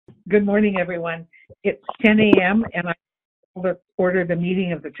Good morning, everyone. It's 10 a.m. and I order the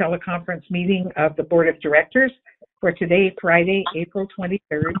meeting of the teleconference meeting of the Board of Directors for today, Friday, April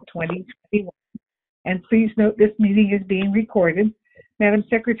 23rd, 2021. And please note this meeting is being recorded. Madam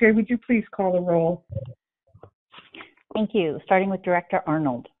Secretary, would you please call the roll? Thank you. Starting with Director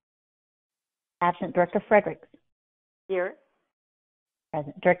Arnold. Absent Director Fredericks. Here.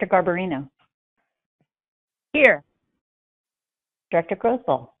 Present. Director Garbarino. Here. Director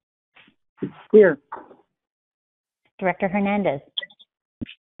Grosval. Here. Director Hernandez.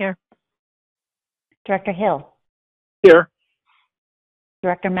 Here. Director Hill. Here.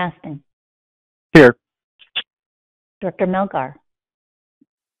 Director Maston. Here. Director Melgar.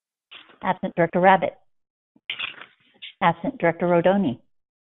 Absent Director Rabbit. Absent Director Rodoni.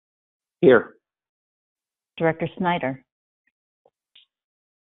 Here. Director Snyder.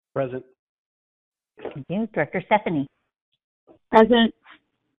 Present. Thank you. Director Stephanie. Present.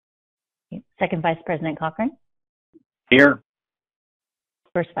 Second Vice President Cochran. Here.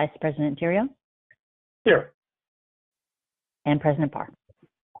 First Vice President Tirio. Here. And President Parr.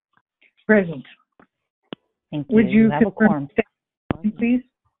 Present. Thank you. Would you have a quorum, please?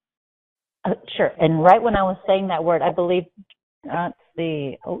 Sure. And right when I was saying that word, I believe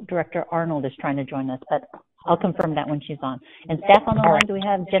Director Arnold is trying to join us, but I'll confirm that when she's on. And staff on the line, do we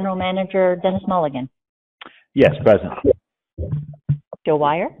have General Manager Dennis Mulligan? Yes, present. Joe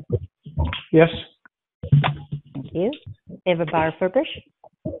Wire? Yes. Thank you. Ava Bauer-Furbish?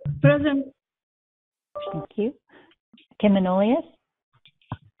 Present. Thank you. Kim Manolius?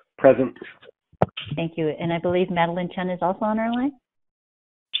 Present. Thank you. And I believe Madeline Chen is also on our line?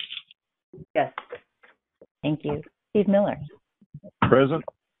 Yes. Thank you. Steve Miller? Present.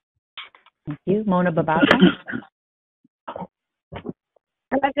 Thank you. Mona Babaka?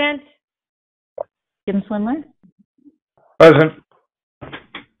 Present. Jim Swindler? Present.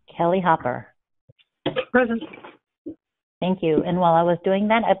 Kelly Hopper? Present. Thank you. And while I was doing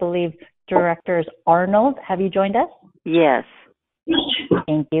that, I believe Directors Arnold, have you joined us? Yes.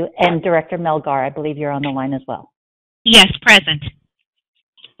 Thank you. And Director Melgar, I believe you're on the line as well. Yes, present.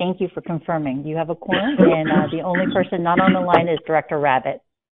 Thank you for confirming. You have a quorum, and the only person not on the line is Director Rabbit.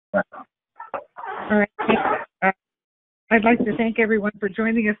 All right. I'd like to thank everyone for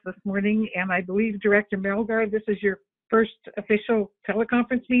joining us this morning, and I believe Director Melgar, this is your first official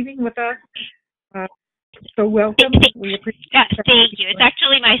teleconference meeting with us. So welcome. We appreciate Thank you. It's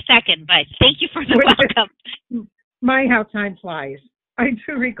actually my second, but thank you for the welcome. My, how time flies. I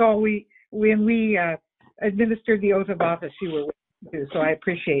do recall when we administered the oath of office, you were with me too, so I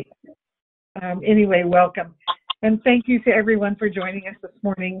appreciate it. Anyway, welcome. And thank you to everyone for joining us this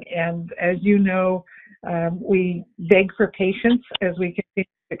morning. And as you know, we beg for patience as we continue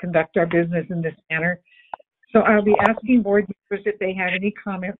to conduct our business in this manner. So I'll be asking board members if they have any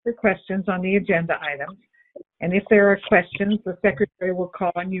comments or questions on the agenda items. And if there are questions, the secretary will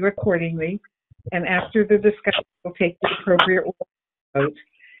call on you accordingly. And after the discussion, we'll take the appropriate vote.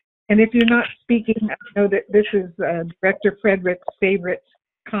 And if you're not speaking, I know that this is Director Frederick's favorite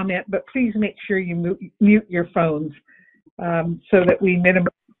comment, but please make sure you mute your phones so that we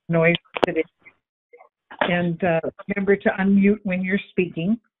minimize noise today. And remember to unmute when you're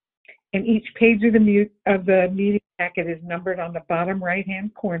speaking. And each page of the meeting packet is numbered on the bottom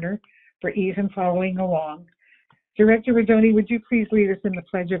right-hand corner for ease in following along. Director Rodoni, would you please lead us in the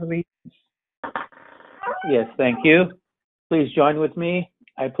Pledge of Allegiance? Yes, thank you. Please join with me.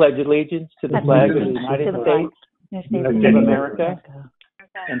 I pledge allegiance to the flag of the United States of America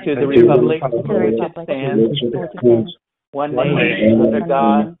and to the republic for which it stands, one nation under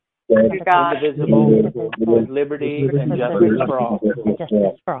God, indivisible, with liberty and justice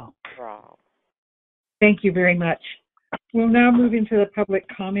for all. Thank you very much. We'll now move into the public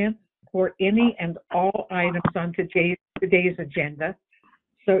comment for any and all items on today's agenda.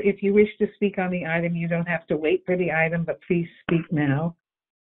 So if you wish to speak on the item, you don't have to wait for the item, but please speak now.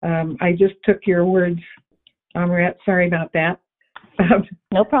 I just took your words, Amrit. Sorry about that.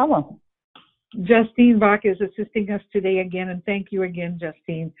 No problem. Justine Bach is assisting us today again, and thank you again,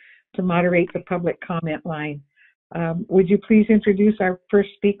 Justine, to moderate the public comment line. Would you please introduce our first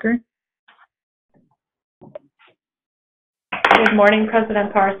speaker? Good morning,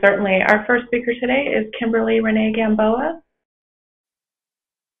 President Parr. Certainly. Our first speaker today is Kimberly Renee Gamboa.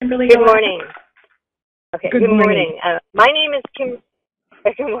 Kimberly, good morning. Okay. Good morning. My name is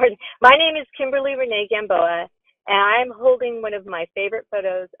Good morning. My name is Kimberly Renee Gamboa, and I'm holding one of my favorite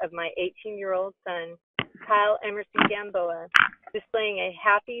photos of my 18-year-old son, Kyle Emerson Gamboa, displaying a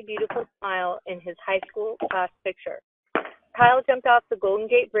happy, beautiful smile in his high school class picture. Kyle jumped off the Golden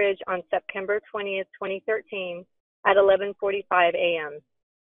Gate Bridge on September 20th, 2013 at 11:45 a.m.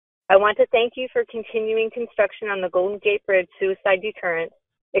 I want to thank you for continuing construction on the Golden Gate Bridge suicide deterrent,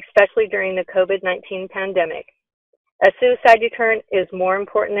 especially during the COVID-19 pandemic. A suicide deterrent is more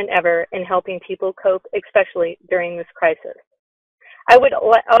important than ever in helping people cope, especially during this crisis. I would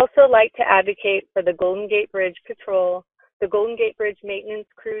also like to advocate for the Golden Gate Bridge Patrol, the Golden Gate Bridge maintenance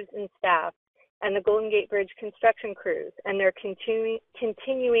crews and staff, and the Golden Gate Bridge construction crews and their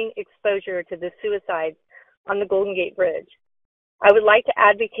continuing exposure to the suicides on the Golden Gate Bridge. I would like to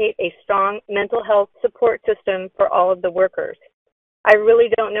advocate a strong mental health support system for all of the workers. I really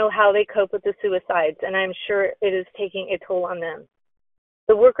don't know how they cope with the suicides, and I'm sure it is taking a toll on them.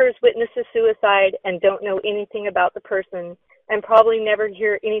 The workers witness a suicide and don't know anything about the person and probably never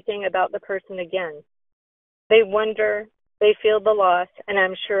hear anything about the person again. They wonder, they feel the loss, and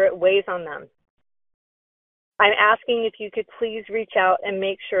I'm sure it weighs on them. I'm asking if you could please reach out and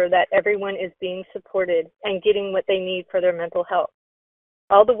make sure that everyone is being supported and getting what they need for their mental health.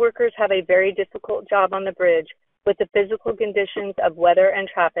 All the workers have a very difficult job on the bridge with the physical conditions of weather and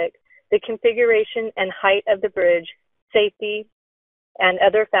traffic, the configuration and height of the bridge, safety, and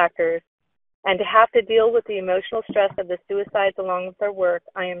other factors, and to have to deal with the emotional stress of the suicides along with their work.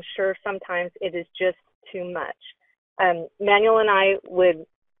 I am sure sometimes it is just too much. Manuel and I would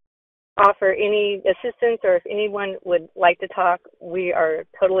offer any assistance, or if anyone would like to talk, we are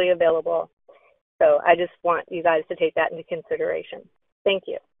totally available. So I just want you guys to take that into consideration. Thank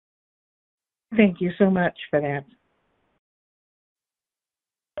you. Thank you so much for that.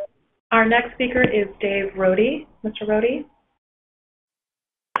 Our next speaker is Dave Rohde. Mr. Rohde.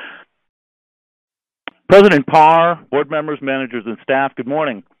 President Parr, board members, managers, and staff, good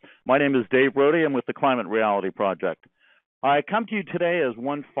morning. My name is Dave Rohde. I'm with the Climate Reality Project. I come to you today as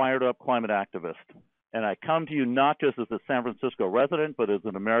one fired-up climate activist, and I come to you not just as a San Francisco resident, but as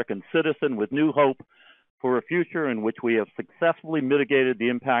an American citizen with new hope for a future in which we have successfully mitigated the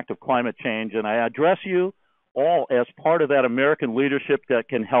impact of climate change, and I address you all as part of that American leadership that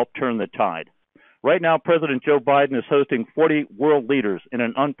can help turn the tide. Right now, President Joe Biden is hosting 40 world leaders in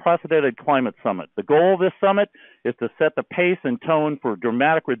an unprecedented climate summit. The goal of this summit is to set the pace and tone for a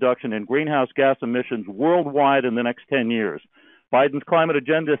dramatic reduction in greenhouse gas emissions worldwide in the next 10 years. Biden's climate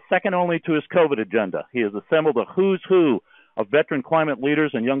agenda is second only to his COVID agenda. He has assembled a who's who of veteran climate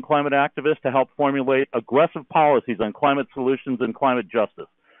leaders and young climate activists to help formulate aggressive policies on climate solutions and climate justice.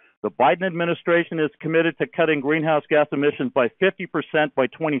 The Biden administration is committed to cutting greenhouse gas emissions by 50% by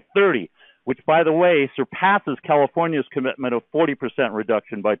 2030, which, by the way, surpasses California's commitment of 40%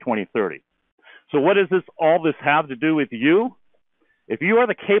 reduction by 2030. So what does all this have to do with you? If you are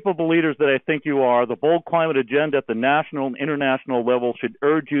the capable leaders that I think you are, the bold climate agenda at the national and international level should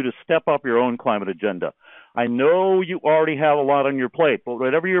urge you to step up your own climate agenda. I know you already have a lot on your plate, but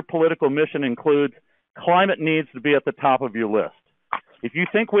whatever your political mission includes, climate needs to be at the top of your list. If you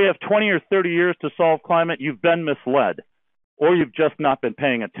think we have 20 or 30 years to solve climate, you've been misled, or you've just not been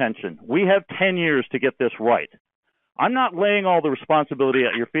paying attention. We have 10 years to get this right. I'm not laying all the responsibility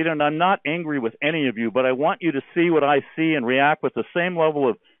at your feet, and I'm not angry with any of you, but I want you to see what I see and react with the same level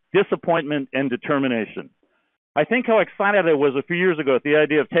of disappointment and determination. I think how excited I was a few years ago at the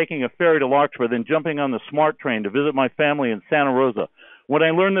idea of taking a ferry to Larkspur, then jumping on the SMART train to visit my family in Santa Rosa. When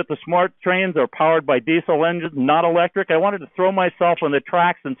I learned that the SMART trains are powered by diesel engines, not electric, I wanted to throw myself on the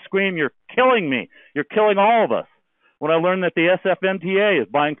tracks and scream, "You're killing me. You're killing all of us." When I learned that the SFMTA is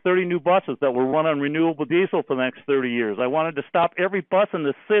buying 30 new buses that will run on renewable diesel for the next 30 years, I wanted to stop every bus in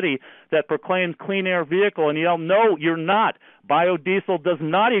the city that proclaims clean air vehicle and yell, "No, you're not. Biodiesel does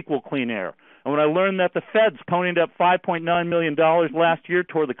not equal clean air." And when I learned that the feds ponied up $5.9 million last year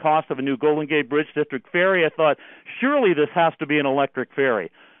toward the cost of a new Golden Gate Bridge District ferry, I thought, surely this has to be an electric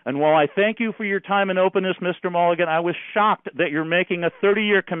ferry. And while I thank you for your time and openness, Mr. Mulligan, I was shocked that you're making a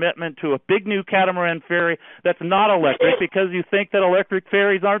 30-year commitment to a big new catamaran ferry that's not electric because you think that electric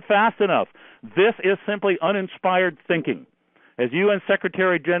ferries aren't fast enough. This is simply uninspired thinking. As UN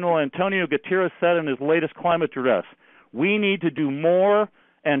Secretary General Antonio Guterres said in his latest climate address, we need to do more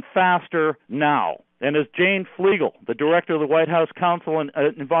and faster now. And as Jane Flegel, the director of the White House Council on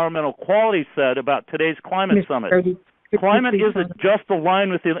Environmental Quality, said about today's climate summit, climate isn't just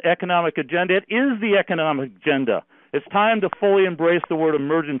aligned with the economic agenda, it is the economic agenda. It's time to fully embrace the word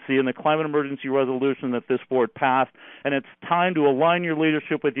emergency in the climate emergency resolution that this board passed, and it's time to align your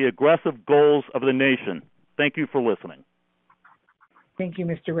leadership with the aggressive goals of the nation. Thank you for listening. Thank you,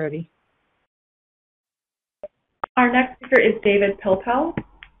 Mr. Rohde. Our next speaker is David Pilpel.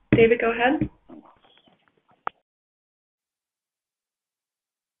 David, go ahead.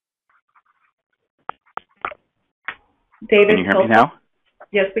 David, can you hear me now?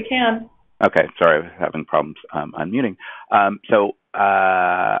 Yes, we can. Okay, sorry, I was having problems unmuting. So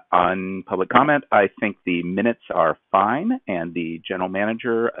on one public comment. I think the minutes are fine, and the general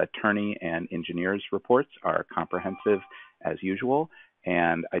manager, attorney, and engineers reports are comprehensive as usual.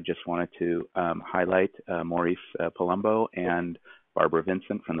 And I just wanted to highlight Maurice Palumbo and Barbara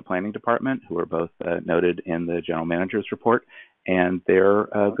Vincent from the planning department, who are both noted in the general manager's report, and their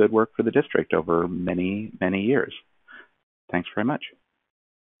good work for the district over many, many years. Thanks very much.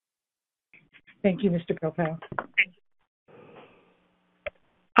 Thank you, Mr. Popow.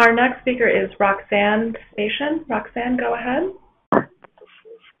 Our next speaker is Roxanne Station. Roxanne, go ahead.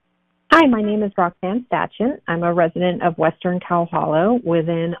 Hi, my name is Roxanne Stachin. I'm a resident of Western Cow Hollow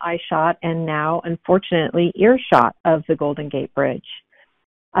within eyeshot and now, unfortunately, earshot of the Golden Gate Bridge.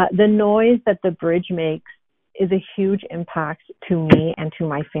 The noise that the bridge makes is a huge impact to me and to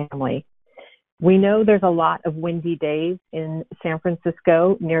my family. We know there's a lot of windy days in San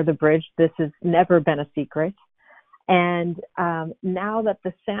Francisco near the bridge. This has never been a secret. And now that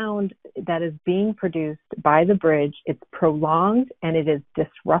the sound that is being produced by the bridge, it's prolonged and it is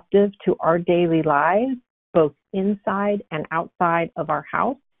disruptive to our daily lives, both inside and outside of our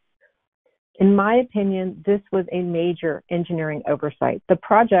house. In my opinion, this was a major engineering oversight. The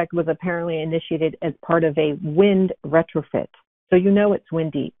project was apparently initiated as part of a wind retrofit. So you know it's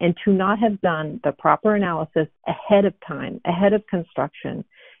windy. And to not have done the proper analysis ahead of time, ahead of construction,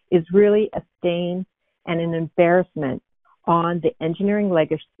 is really a stain and an embarrassment on the engineering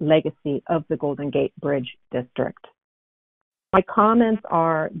legacy of the Golden Gate Bridge District. My comments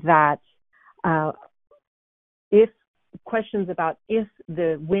are that if questions about if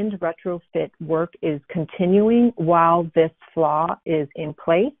the wind retrofit work is continuing while this flaw is in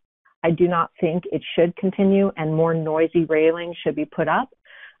place, I do not think it should continue, and more noisy railings should be put up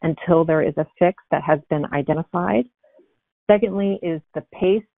until there is a fix that has been identified. Secondly is the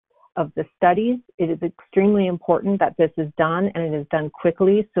pace of the studies. It is extremely important that this is done and it is done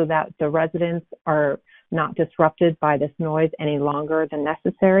quickly so that the residents are not disrupted by this noise any longer than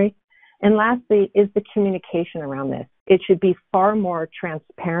necessary. And lastly is the communication around this. It should be far more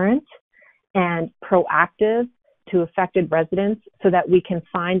transparent and proactive to affected residents so that we can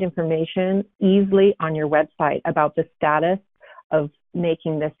find information easily on your website about the status of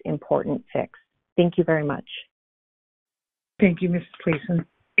making this important fix. Thank you very much. Thank you, Mrs. Gleason.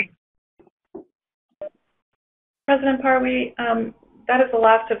 President Parr, that is the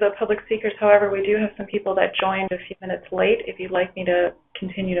last of the public speakers. However, we do have some people that joined a few minutes late. If you'd like me to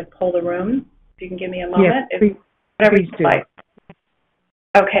continue to poll the room, if you can give me a moment. Yes, please do. Like.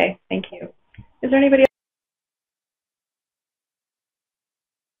 Okay, thank you. Is there anybody else?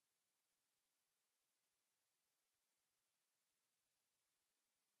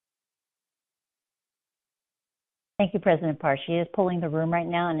 Thank you, President Parr. She is polling the room right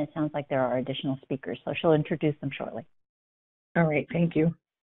now, and it sounds like there are additional speakers, so she'll introduce them shortly. All right, thank you.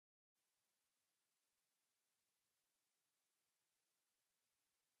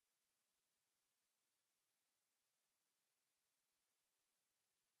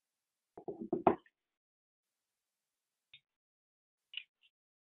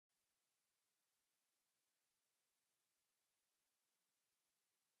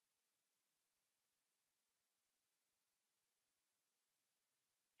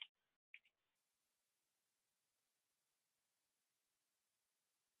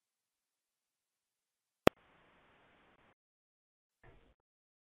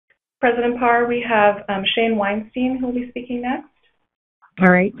 President Parr, we have Shane Weinstein who will be speaking next.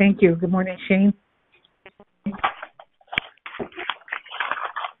 All right, thank you. Good morning, Shane.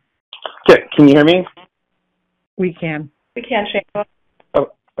 Okay, can you hear me? We can. We can, Shane.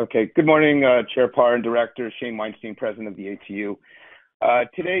 Oh, okay. Good morning, Chair Parr and Director. Shane Weinstein, President of the ATU.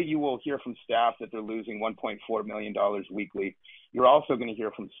 Today, you will hear from staff that they're losing $1.4 million weekly. You're also going to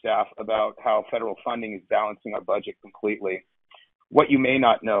hear from staff about how federal funding is balancing our budget completely. What you may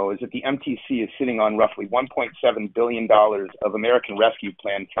not know is that the MTC is sitting on roughly $1.7 billion of American Rescue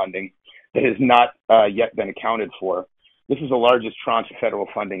Plan funding that has not yet been accounted for. This is the largest tranche of federal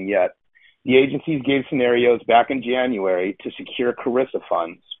funding yet. The agencies gave scenarios back in January to secure CARISA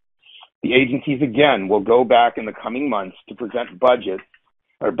funds. The agencies, again, will go back in the coming months to present budget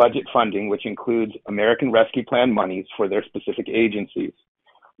funding, which includes American Rescue Plan monies for their specific agencies.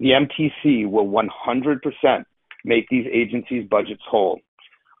 The MTC will 100% make these agencies' budgets whole.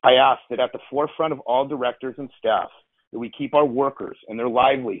 I ask that at the forefront of all directors and staff, that we keep our workers and their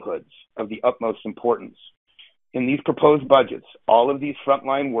livelihoods of the utmost importance. In these proposed budgets, all of these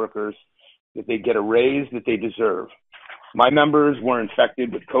frontline workers, that they get a raise that they deserve. My members were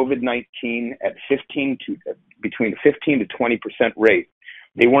infected with COVID-19 at between 15 to 20% rate.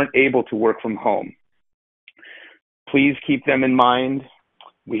 They weren't able to work from home. Please keep them in mind.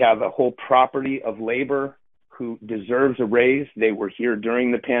 We have a whole property of labor who deserves a raise. They were here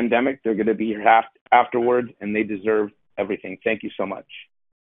during the pandemic. They're going to be here afterwards, and they deserve everything. Thank you so much.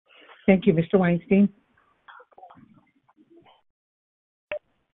 Thank you, Mr. Weinstein.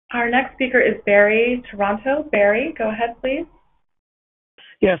 Our next speaker is Barry Toronto. Barry, go ahead, please.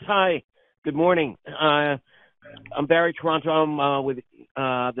 Yes, hi. Good morning. I'm Barry Toronto. I'm with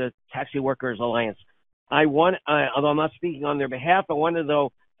the Taxi Workers Alliance. Although I'm not speaking on their behalf, I wanted to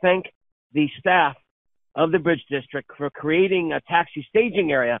thank the staff of the Bridge District for creating a taxi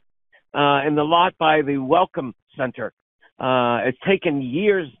staging area in the lot by the Welcome Center. It's taken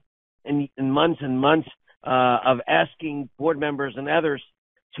years and months of asking board members and others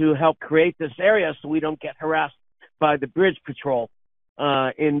to help create this area so we don't get harassed by the Bridge Patrol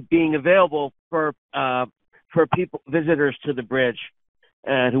in being available for people, visitors to the bridge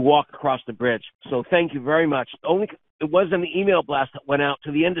and who walk across the bridge. So thank you very much. It was an email blast that went out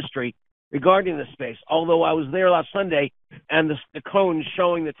to the industry regarding the space, although I was there last Sunday and the cones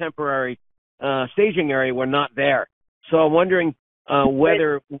showing the temporary staging area were not there. So I'm wondering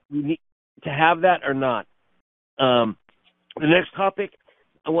whether we need to have that or not. The next topic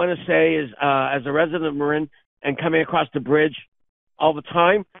I want to say is, as a resident of Marin and coming across the bridge all the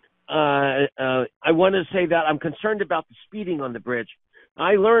time, I want to say that I'm concerned about the speeding on the bridge.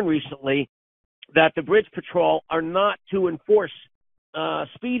 I learned recently that the Bridge Patrol are not to enforce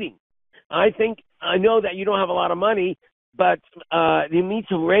speeding. I know that you don't have a lot of money, but you need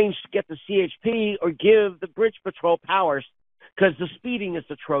to arrange to get the CHP or give the Bridge Patrol powers because the speeding is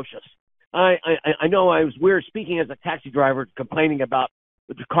atrocious. I know I was weird speaking as a taxi driver complaining about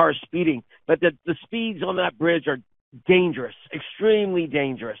the cars speeding, but the speeds on that bridge are dangerous, extremely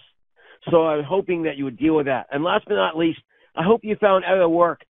dangerous. So I'm hoping that you would deal with that. And last but not least, I hope you found other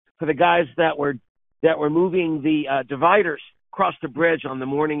work for the guys that were moving the dividers across the bridge on the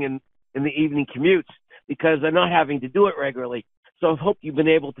morning and in the evening commutes because they're not having to do it regularly. So I hope you've been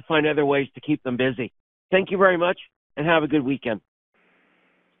able to find other ways to keep them busy. Thank you very much and have a good weekend.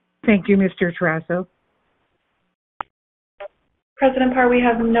 Thank you, Mr. Tarasso. President Parr, we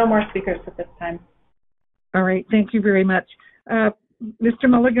have no more speakers at this time. All right, thank you very much. Mr.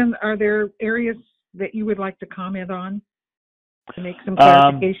 Mulligan, are there areas that you would like to comment on to make some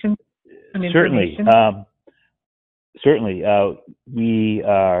clarification and information? Certainly. We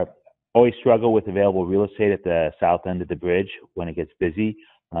always struggle with available real estate at the south end of the bridge when it gets busy,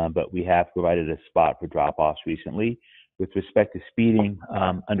 but we have provided a spot for drop-offs recently. With respect to speeding,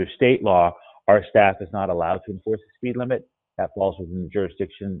 under state law, our staff is not allowed to enforce the speed limit. That falls within the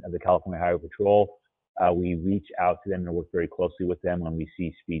jurisdiction of the California Highway Patrol. We reach out to them and work very closely with them when we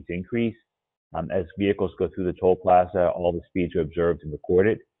see speeds increase. As vehicles go through the toll plaza, all the speeds are observed and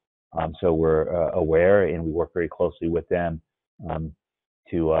recorded. So we're aware and we work very closely with them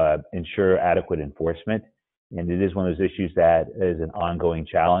to ensure adequate enforcement. And it is one of those issues that is an ongoing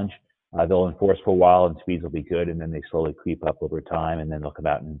challenge. They'll enforce for a while and speeds will be good, and then they slowly creep up over time, and then they'll come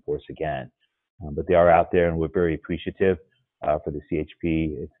out and enforce again. But they are out there, and we're very appreciative for the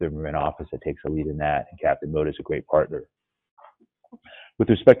CHP. It's the Marin office that takes the lead in that, and Captain Moda is a great partner. With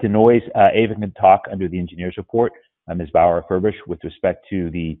respect to noise, Ava can talk under the engineer's report. Ms. Bauer-Furbish, with respect to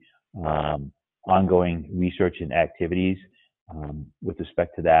the ongoing research and activities with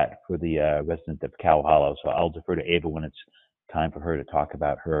respect to that for the resident of Cow Hollow. So I'll defer to Ava when it's time for her to talk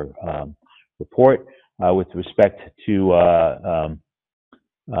about her report. With respect to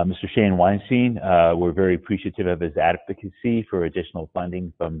Mr. Shane Weinstein, we're very appreciative of his advocacy for additional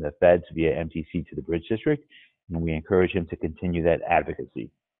funding from the feds via MTC to the Bridge District, and we encourage him to continue that advocacy.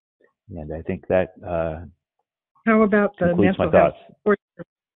 And I think that how about the mental my health thoughts. support?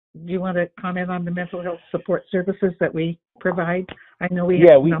 Do you want to comment on the mental health support services that we provide? I know we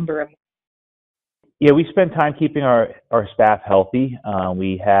have a number of. Yeah, we spend time keeping our staff healthy.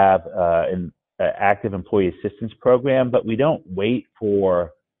 We have an active employee assistance program, but we don't wait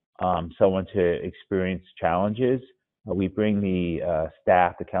for someone to experience challenges. We bring the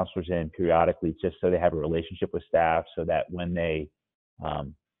staff, the counselors in periodically just so they have a relationship with staff so that when they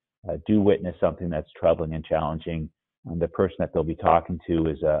do witness something that's troubling and challenging, the person that they'll be talking to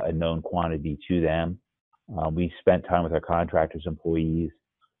is a known quantity to them. We spent time with our contractors, employees.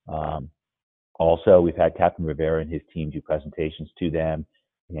 Also, we've had Captain Rivera and his team do presentations to them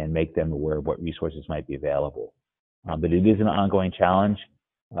and make them aware of what resources might be available. But it is an ongoing challenge.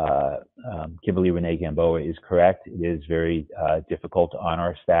 Kimberly Renee Gamboa is correct. It is very difficult on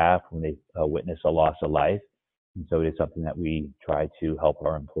our staff when they witness a loss of life. And so it is something that we try to help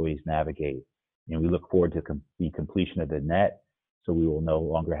our employees navigate. And we look forward to the completion of the net, so we will no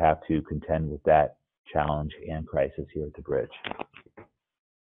longer have to contend with that challenge and crisis here at the bridge.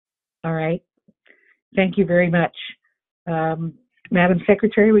 All right. Thank you very much. Madam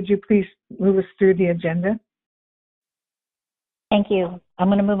Secretary, would you please move us through the agenda? Thank you. I'm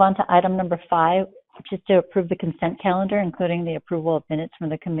going to move on to item number 5, which is to approve the consent calendar, including the approval of minutes from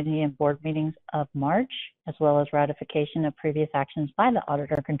the committee and board meetings of March, as well as ratification of previous actions by the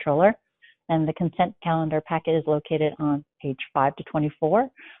auditor controller. And the consent calendar packet is located on page 5 to 24.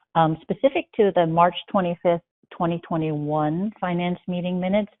 Specific to the March 25th, 2021 finance meeting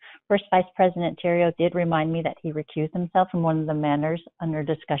minutes, First Vice President Theriault did remind me that he recused himself from one of the matters under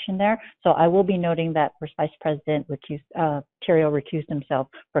discussion there. So I will be noting that First Vice President Theriault recused himself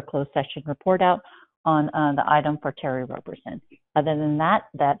for closed session report out on the item for Terry Roberson. Other than that,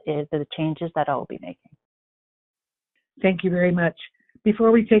 that is the changes that I will be making. Thank you very much.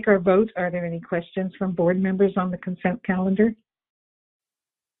 Before we take our vote, are there any questions from board members on the consent calendar?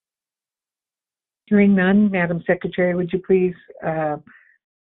 Hearing none, Madam Secretary, would you please, do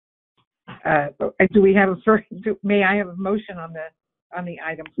we have a first, may I have a motion on the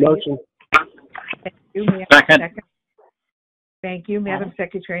item, please? Motion. Thank you. May I have a second? Thank you. Madam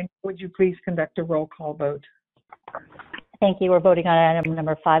Secretary, would you please conduct a roll call vote? Thank you. We're voting on item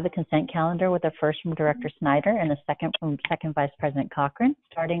number 5, the consent calendar, with a first from Director Snyder and a second from Second Vice President Cochran,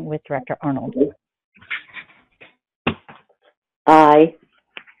 starting with Director Arnold. Aye.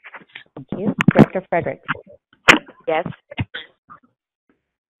 Thank you. Director Fredericks. Yes.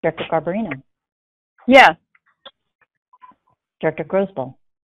 Director Garbarino. Yes. Director Grosboll.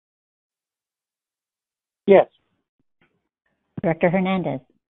 Yes. Director Hernandez.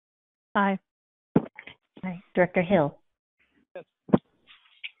 Aye. Aye. Director Hill.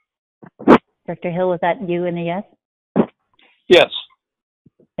 Director Hill, was that you in a yes? Yes.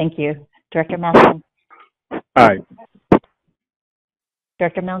 Thank you. Director Masson. Aye.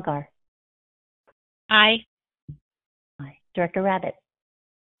 Director Melgar. Aye. Aye. Director Rabbit.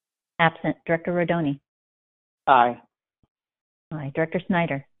 Absent. Director Rodoni. Aye. Aye. Director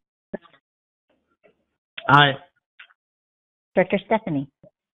Snyder. Aye. Director Stephanie.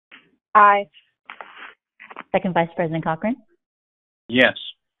 Aye. Second Vice President Cochran. Yes.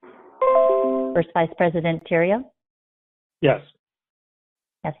 First Vice President Theriault. Yes.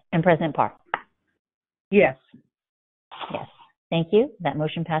 Yes. And President Parr. Yes. Yes. Thank you. That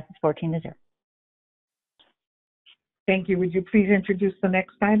motion passes 14-0. Thank you. Would you please introduce the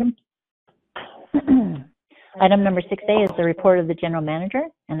next item? Item number 6A is the report of the General Manager,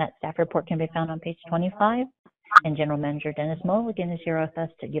 and that staff report can be found on page 25. And General Manager Dennis Mulligan is here with us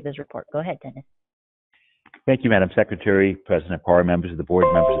to give his report. Go ahead, Dennis. Thank you, Madam Secretary, President Parr, members of the board,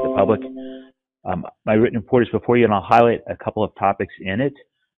 members of the public. My written report is before you, and I'll highlight a couple of topics in it.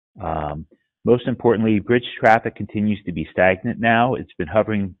 Most importantly, bridge traffic continues to be stagnant now. It's been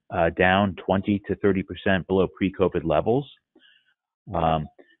hovering down 20 to 30% below pre-COVID levels.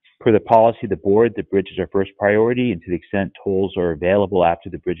 Per the policy of the board, the bridge is our first priority, and to the extent tolls are available after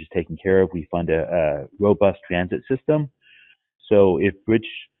the bridge is taken care of, we fund a robust transit system. So if bridge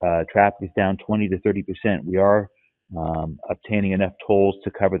traffic is down 20 to 30%, we are obtaining enough tolls to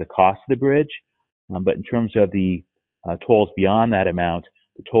cover the cost of the bridge. But in terms of the tolls beyond that amount,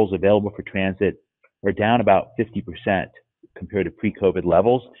 the tolls available for transit are down about 50% compared to pre-COVID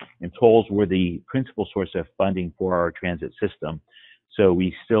levels, and tolls were the principal source of funding for our transit system. So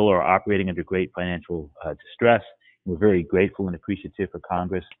we still are operating under great financial distress. We're very grateful and appreciative for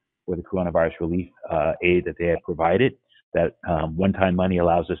Congress for the coronavirus relief aid that they have provided. That one-time money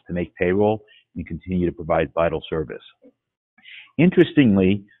allows us to make payroll and continue to provide vital service.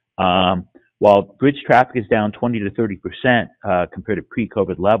 Interestingly, while bridge traffic is down 20 to 30% compared to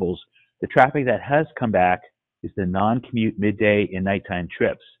pre-COVID levels, the traffic that has come back is the non-commute midday and nighttime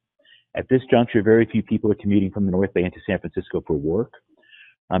trips. At this juncture, very few people are commuting from the North Bay into San Francisco for work,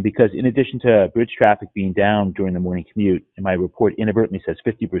 because in addition to bridge traffic being down during the morning commute, and my report inadvertently says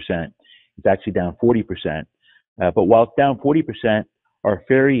 50%, it's actually down 40%. But while it's down 40%, our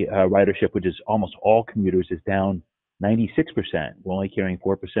ferry ridership, which is almost all commuters, is down 96%. We're only carrying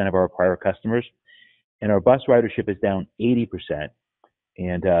 4% of our prior customers. And our bus ridership is down 80%.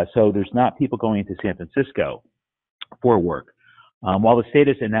 And so there's not people going into San Francisco for work. While the state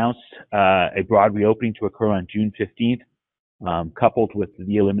has announced a broad reopening to occur on June 15th, coupled with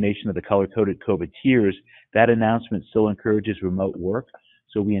the elimination of the color-coded COVID tiers, that announcement still encourages remote work.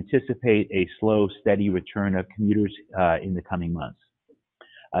 So we anticipate a slow, steady return of commuters in the coming months.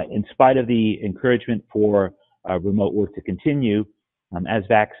 In spite of the encouragement for remote work to continue, as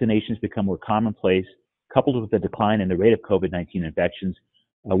vaccinations become more commonplace, coupled with the decline in the rate of COVID-19 infections,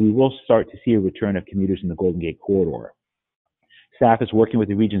 we will start to see a return of commuters in the Golden Gate Corridor. Staff is working with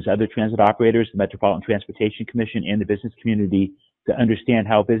the region's other transit operators, the Metropolitan Transportation Commission, and the business community to understand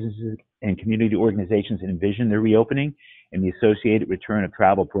how businesses and community organizations envision their reopening and the associated return of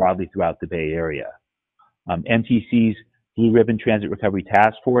travel broadly throughout the Bay Area. MTC's Blue Ribbon Transit Recovery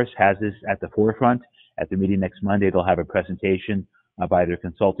Task Force has this at the forefront. At the meeting next Monday, they'll have a presentation by their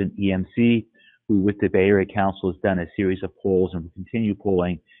consultant EMC, who with the Bay Area Council has done a series of polls and will continue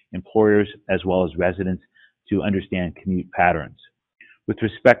polling employers as well as residents to understand commute patterns. With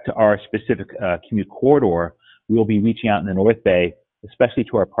respect to our specific commute corridor, we'll be reaching out in the North Bay, especially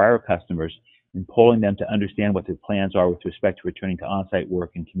to our prior customers, and polling them to understand what their plans are with respect to returning to on-site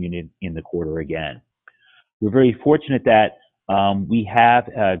work and commuting in the corridor again. We're very fortunate that we have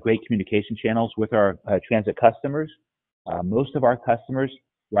great communication channels with our transit customers. Most of our customers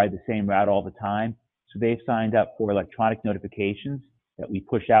ride the same route all the time, so they've signed up for electronic notifications that we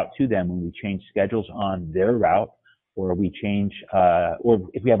push out to them when we change schedules on their route, or we change, or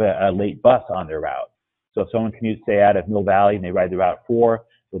if we have a late bus on their route. So if someone commutes, say, out of Mill Valley and they ride the Route 4,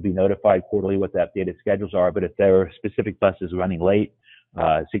 they'll be notified quarterly what the updated schedules are. But if their specific bus is running late,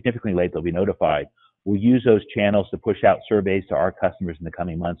 significantly late, they'll be notified. We'll use those channels to push out surveys to our customers in the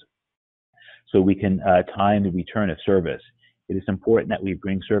coming months so we can time the return of service. It is important that we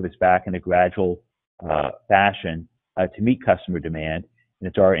bring service back in a gradual fashion to meet customer demand. And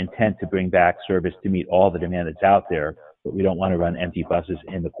it's our intent to bring back service to meet all the demand that's out there, but we don't want to run empty buses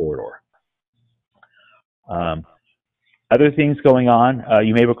in the corridor. Other things going on,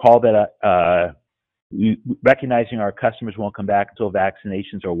 you may recall that recognizing our customers won't come back until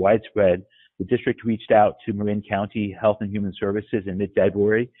vaccinations are widespread, the district reached out to Marin County Health and Human Services in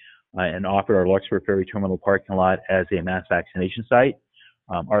mid-February and offered our Larkspur Ferry Terminal parking lot as a mass vaccination site.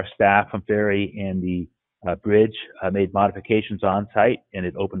 Our staff from Ferry and the bridge made modifications on site, and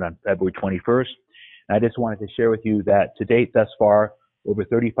it opened on February 21st. And I just wanted to share with you that to date, thus far, over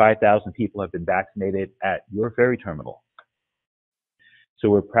 35,000 people have been vaccinated at your ferry terminal. So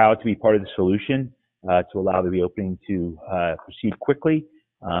we're proud to be part of the solution to allow the reopening to proceed quickly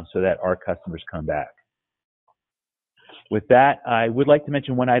so that our customers come back. With that, I would like to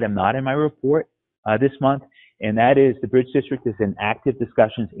mention one item not in my report this month, and that is the Bridge District is in active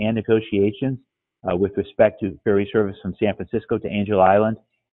discussions and negotiations with respect to ferry service from San Francisco to Angel Island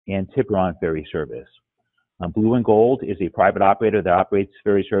and Tiburon ferry service. Blue and Gold is a private operator that operates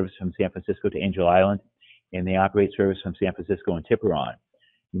ferry service from San Francisco to Angel Island, and they operate service from San Francisco and Tiburon.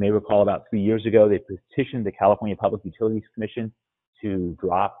 You may recall about 3 years ago, they petitioned the California Public Utilities Commission to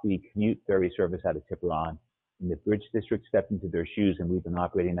drop the commute ferry service out of Tiburon. And the Bridge District stepped into their shoes, and we've been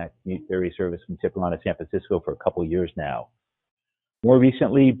operating that commute ferry service from Tiburon to San Francisco for a couple of years now. More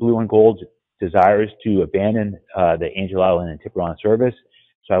recently, Blue and Gold desires to abandon the Angel Island and Tiburon service.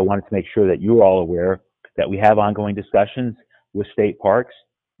 So I wanted to make sure that you're all aware that we have ongoing discussions with state parks.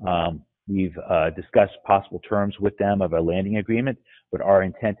 We've discussed possible terms with them of a landing agreement, but our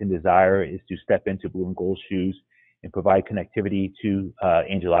intent and desire is to step into Blue and Gold's shoes and provide connectivity to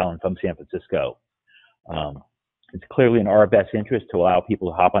Angel Island from San Francisco. It's clearly in our best interest to allow people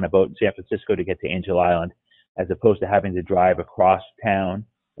to hop on a boat in San Francisco to get to Angel Island, as opposed to having to drive across town,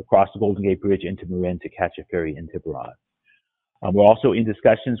 across the Golden Gate Bridge into Marin to catch a ferry in Tiburon. We're also in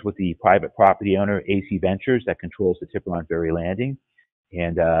discussions with the private property owner, AC Ventures, that controls the Tiburon ferry landing.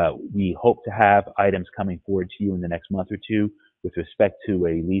 And we hope to have items coming forward to you in the next month or two with respect to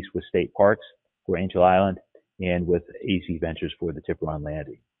a lease with state parks for Angel Island and with AC Ventures for the Tiburon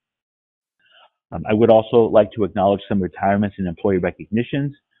landing. I would also like to acknowledge some retirements and employee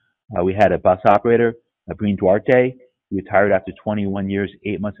recognitions. We had a bus operator, Breen Duarte, who retired after 21 years,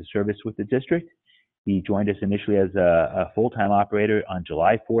 8 months of service with the district. He joined us initially as a full-time operator on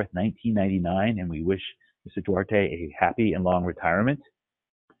July 4th, 1999, and we wish Mr. Duarte a happy and long retirement.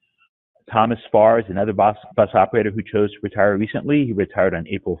 Thomas Farr is another bus operator who chose to retire recently. He retired on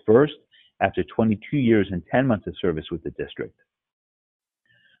April 1st after 22 years and 10 months of service with the district.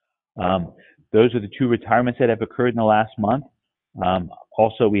 Those are the two retirements that have occurred in the last month.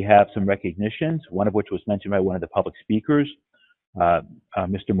 Also, we have some recognitions, one of which was mentioned by one of the public speakers.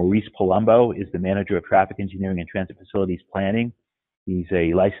 Mr. Maurice Palumbo is the manager of traffic engineering and transit facilities planning. He's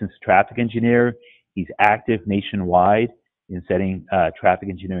a licensed traffic engineer. He's active nationwide in setting traffic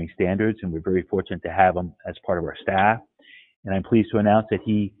engineering standards, and we're very fortunate to have him as part of our staff. And I'm pleased to announce that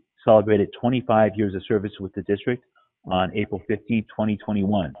he celebrated 25 years of service with the district on April 15,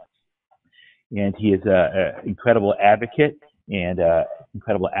 2021. And he is an incredible advocate and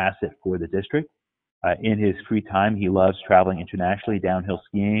incredible asset for the district. In his free time, he loves traveling internationally, downhill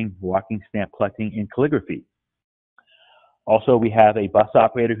skiing, walking, stamp collecting, and calligraphy. Also, we have a bus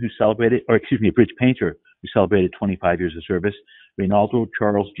operator who celebrated, or excuse me, a bridge painter who celebrated 25 years of service, Reynaldo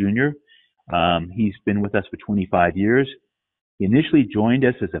Charles Jr. He's been with us for 25 years. He initially joined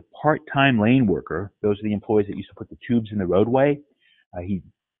us as a part-time lane worker. Those are the employees that used to put the tubes in the roadway. He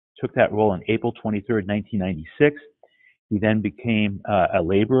took that role on April 23rd, 1996. He then became a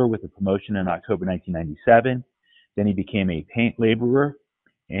laborer with a promotion in October 1997. Then he became a paint laborer,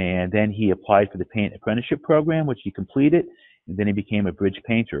 and then he applied for the paint apprenticeship program, which he completed, and then he became a bridge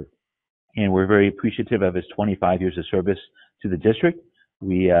painter. And we're very appreciative of his 25 years of service to the district.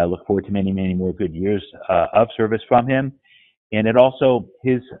 We look forward to many, many more good years of service from him. And it also,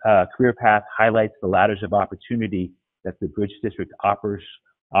 his career path highlights the ladders of opportunity that the Bridge District offers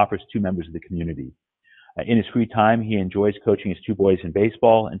to members of the community. In his free time, he enjoys coaching his two boys in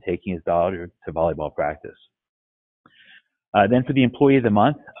baseball and taking his daughter to volleyball practice. Then for the Employee of the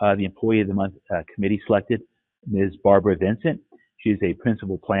Month committee selected Ms. Barbara Vincent. She is a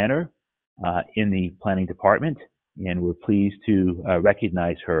principal planner in the planning department, and we're pleased to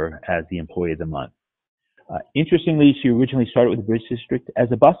recognize her as the Employee of the Month. Interestingly, she originally started with the Bridge District as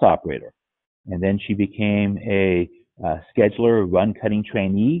a bus operator, and then she became a scheduler, run-cutting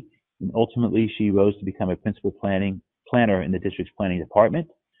trainee, and ultimately she rose to become a principal planner in the district's planning department.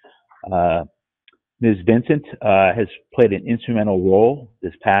 Ms. Vincent has played an instrumental role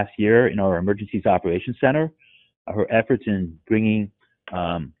this past year in our Emergencies Operations Center. Her efforts in bringing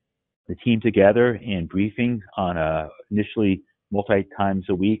the team together and briefing on initially multi-times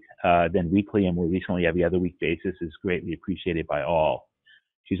a week, then weekly, and more recently every other week basis is greatly appreciated by all.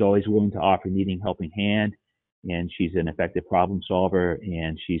 She's always willing to offer a needing helping hand, and she's an effective problem solver,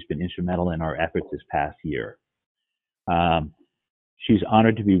 and she's been instrumental in our efforts this past year. She's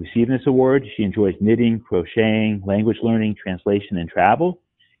honored to be receiving this award. She enjoys knitting, crocheting, language learning, translation, and travel.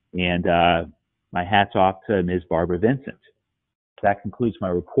 And my hat's off to Ms. Barbara Vincent. That concludes my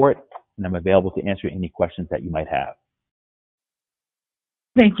report, and I'm available to answer any questions that you might have.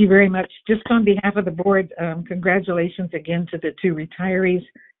 Thank you very much. Just on behalf of the board, congratulations again to the two retirees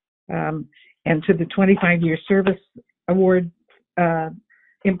and to the 25-year service award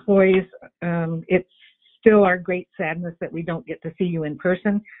employees. It's still our great sadness that we don't get to see you in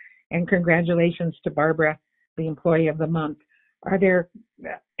person. And congratulations to Barbara, the Employee of the Month.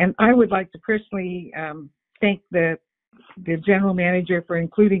 And I would like to personally thank the general manager for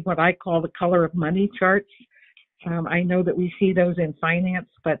including what I call the color of money charts. I know that we see those in finance,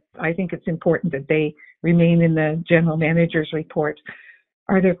 but I think it's important that they remain in the general manager's report.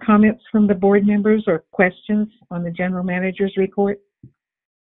 Are there comments from the board members or questions on the general manager's report?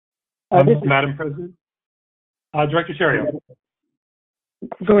 Madam President. Director Terrio.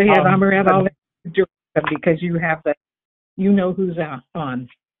 Go ahead, Amaret. I'll let you do it because you know who's on.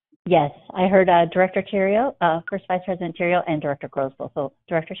 Yes, I heard Director Terrio, First Vice President Terrio, and Director Grosville. So,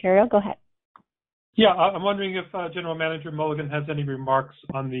 Director Terrio, go ahead. Yeah, I'm wondering if General Manager Mulligan has any remarks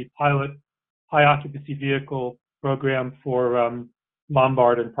on the pilot high occupancy vehicle program for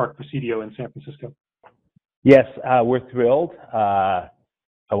Lombard and Park Presidio in San Francisco. Yes, we're thrilled. I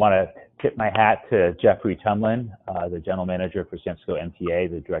want to tip my hat to Jeffrey Tumlin, the General Manager for San Francisco MTA,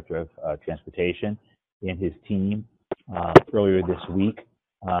 the Director of Transportation, and his team. Earlier this week,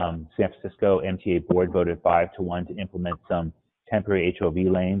 San Francisco MTA Board voted 5-1 to implement some temporary HOV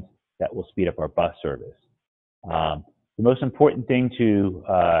lanes that will speed up our bus service. The most important thing to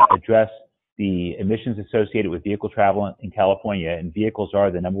address the emissions associated with vehicle travel in California, and vehicles are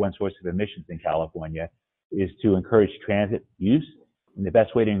the #1 source of emissions in California, is to encourage transit use. And the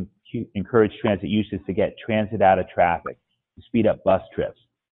best way to encourage transit use is to get transit out of traffic, to speed up bus trips.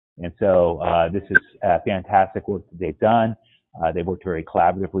 And so this is fantastic work that they've done. They've worked very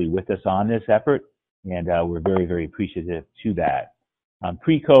collaboratively with us on this effort, and we're very, very appreciative to that.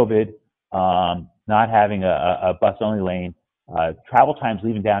 Pre-COVID, not having a bus-only lane, travel times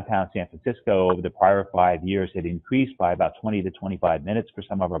leaving downtown San Francisco over the prior 5 years had increased by about 20 to 25 minutes for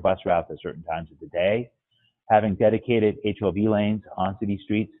some of our bus routes at certain times of the day. Having dedicated HOV lanes on city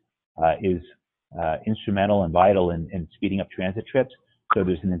streets is instrumental and vital in speeding up transit trips. So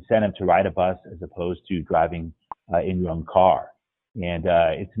there's an incentive to ride a bus as opposed to driving in your own car. And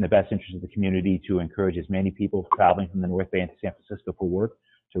it's in the best interest of the community to encourage as many people traveling from the North Bay into San Francisco for work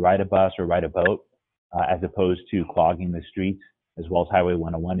to ride a bus or ride a boat, as opposed to clogging the streets, as well as Highway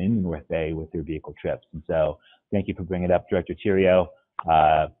 101 in the North Bay with their vehicle trips. And so thank you for bringing it up, Director Terrio.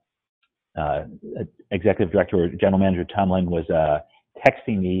 Executive Director or General Manager Tumlin was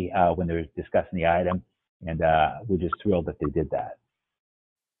texting me when they were discussing the item, and we're just thrilled that they did that.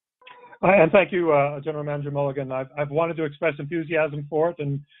 And thank you, General Manager Mulligan. I've wanted to express enthusiasm for it,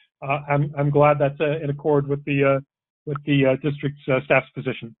 and I'm glad that's in accord with the district's staff's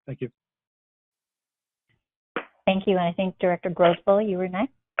position. Thank you. Thank you, and I think Director Grosville, you were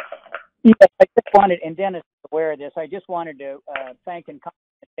next. Yes, I just wanted, and Dennis is aware of this, I just wanted to thank and compliment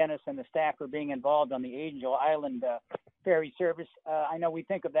Dennis and the staff for being involved on the Angel Island ferry service. I know we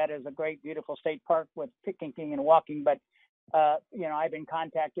think of that as a great, beautiful state park with picnicking and walking, but I've been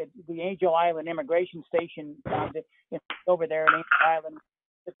contacted. The Angel Island Immigration Station over there in Angel Island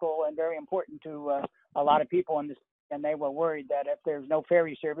is cool and very important to a lot of people in this. And they were worried that if there's no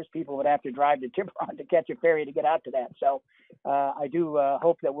ferry service, people would have to drive to Tiburon to catch a ferry to get out to that. So I do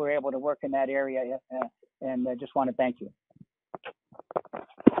hope that we're able to work in that area, and I just want to thank you.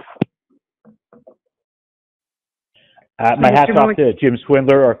 My hat's off to Jim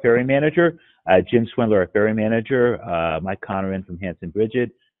Swindler, our ferry manager. Jim Swindler, our ferry manager. Mike Connerin from Hanson Bridget.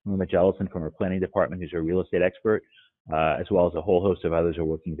 Rima Jellison from our planning department, who's a real estate expert, as well as a whole host of others are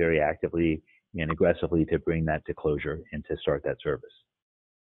working very actively and aggressively to bring that to closure and to start that service.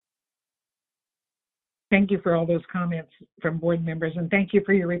 Thank you for all those comments from board members, and thank you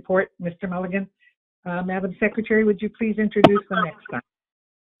for your report, Mr. Mulligan. Madam Secretary, would you please introduce the next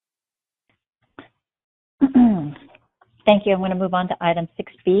item? Thank you. I'm going to move on to item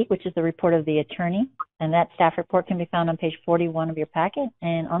 6B, which is the report of the attorney, and that staff report can be found on page 41 of your packet.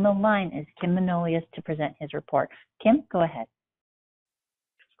 And on the line is Kim Manolius to present his report. Kim, go ahead.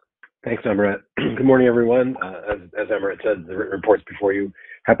 Thanks, Emmerich. Good morning, everyone. As Emmerich said, the written report's before you.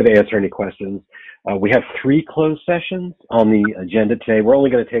 Happy to answer any questions. We have 3 closed sessions on the agenda today. We're only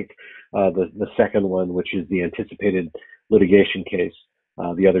going to take the second one, which is the anticipated litigation case.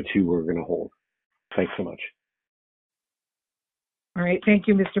 The other 2 we're going to hold. Thanks so much. All right. Thank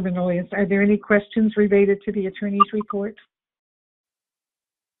you, Mr. Manolius. Are there any questions related to the attorney's report?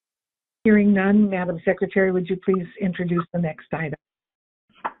 Hearing none, Madam Secretary, would you please introduce the next item?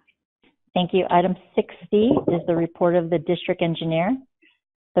 Thank you. Item 6C is the report of the district engineer.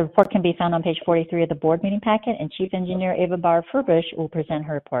 The report can be found on page 43 of the board meeting packet, and Chief Engineer Ava Bauer-Furbush will present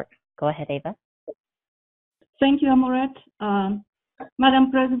her report. Go ahead, Ava. Thank you, Amoret. Madam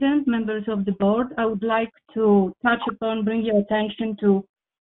President, members of the board, I would like to bring your attention to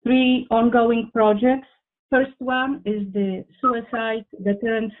 3 ongoing projects. First one is the suicide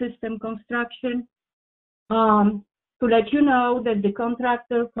deterrent system construction. To let you know that the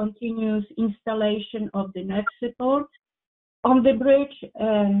contractor continues installation of the net support on the bridge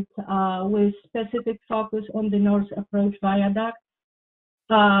and with specific focus on the north approach viaduct.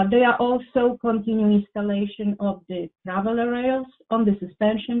 They are also continuing installation of the traveler rails on the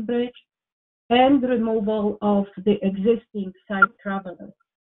suspension bridge and removal of the existing side travelers.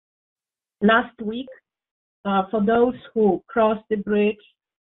 Last week, for those who crossed the bridge,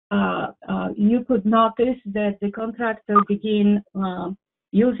 you could notice that the contractor began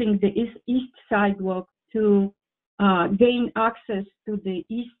using the east sidewalk to gain access to the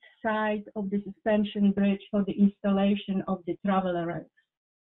east side of the suspension bridge for the installation of the traveler rails.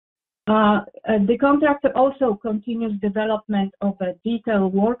 The contractor also continues development of a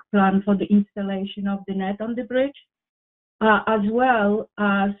detailed work plan for the installation of the net on the bridge, as well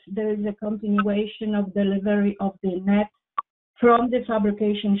as there is a continuation of delivery of the net from the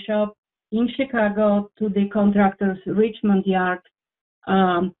fabrication shop in Chicago to the contractor's Richmond yard.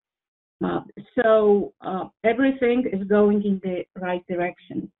 So everything is going in the right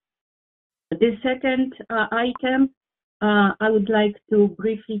direction. The second item I would like to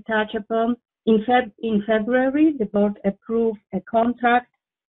briefly touch upon. In February, the board approved a contract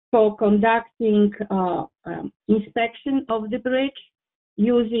for conducting inspection of the bridge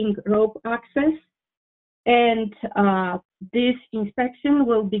using rope access, and this inspection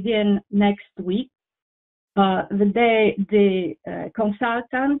will begin next week. The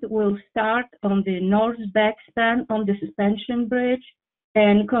consultant will start on the north back span on the suspension bridge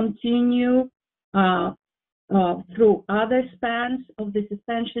and continue through other spans of the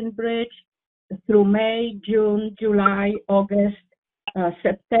suspension bridge through May, June, July, August,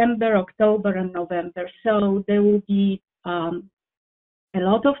 September, October, and November. So there will be a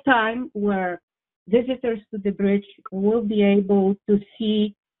lot of time where visitors to the bridge will be able to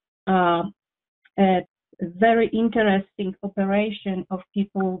see a very interesting operation of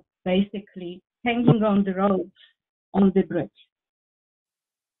people basically hanging on the ropes on the bridge.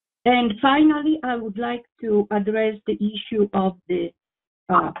 And finally, I would like to address the issue of the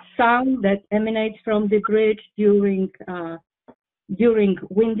sound that emanates from the bridge during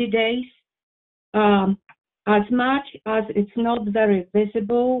windy days. As much as it's not very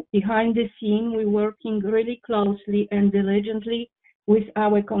visible behind the scene, we're working really closely and diligently with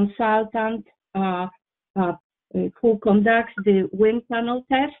our consultant who conducts the wind tunnel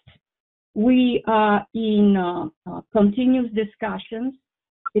tests. We are in continuous discussions.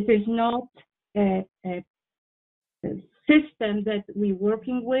 It is not a system that we're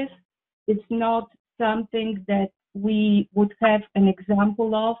working with it's not something that we would have an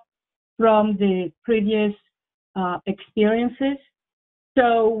example of from the previous experiences.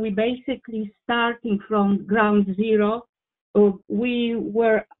 So we basically starting from ground zero.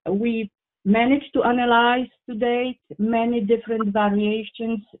 We managed to analyze to date many different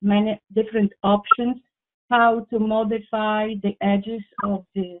variations, many different options, how to modify the edges of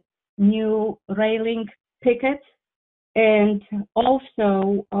the new railing pickets. And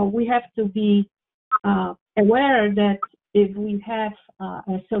also, we have to be aware that if we have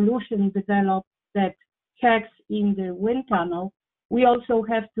a solution developed that checks in the wind tunnel, we also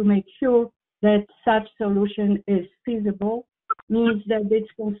have to make sure that such solution is feasible, means that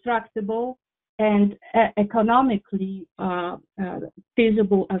it's constructible and economically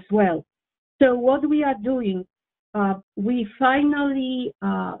feasible as well. So what we are doing, we finally,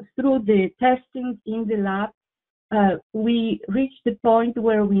 through the testing in the lab, we reached the point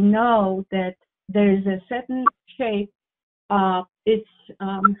where we know that there is a certain shape. It's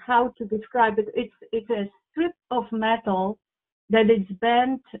how to describe it. It's a strip of metal that is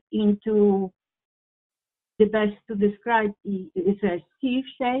bent into, the best to describe it's a sieve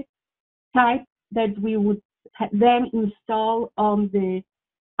shape type that we would then install on the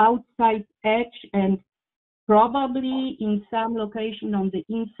outside edge and probably in some location on the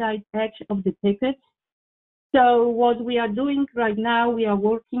inside edge of the pickets. So what we are doing right now, we are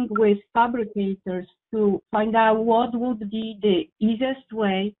working with fabricators to find out what would be the easiest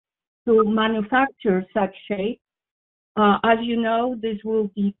way to manufacture such shape. As you know, this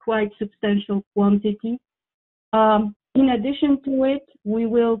will be quite substantial quantity. In addition to it, we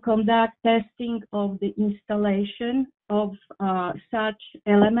will conduct testing of the installation of such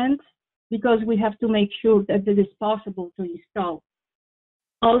elements because we have to make sure that it is possible to install.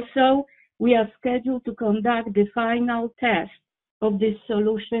 Also, we are scheduled to conduct the final test of this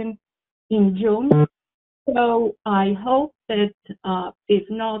solution in June. So I hope that if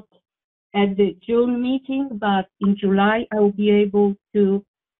not at the June meeting, but in July, I will be able to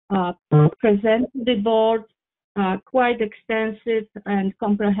present to the board quite extensive and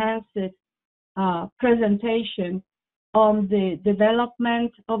comprehensive presentation on the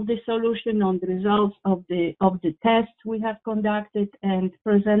development of the solution, on the results of the tests we have conducted, and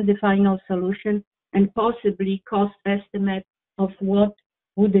present the final solution and possibly cost estimate of what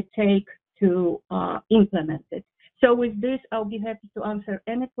would it take to implement it. So with this, I'll be happy to answer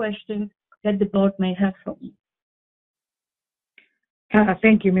any questions that the board may have for me.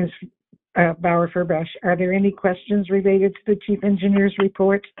 Thank you, Ms. Bauer-Furbash. Are there any questions related to the Chief Engineer's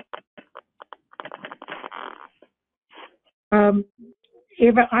report?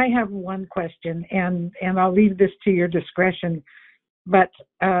 Eva, I have one question, and I'll leave this to your discretion, but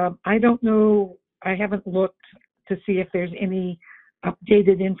I don't know, I haven't looked to see if there's any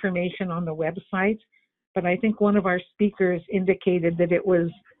updated information on the website, but I think one of our speakers indicated that it was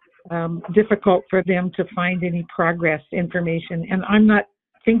difficult for them to find any progress information, and I'm not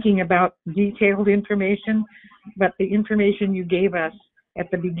thinking about detailed information, but the information you gave us at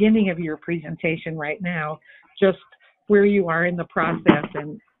the beginning of your presentation right now, just where you are in the process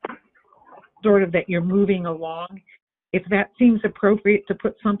and sort of that you're moving along. If that seems appropriate to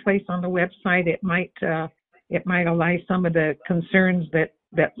put someplace on the website, it might allay some of the concerns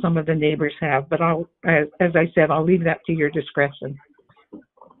that some of the neighbors have. But as I said, I'll leave that to your discretion.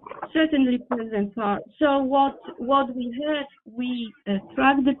 Certainly, President Parr. So what we have, we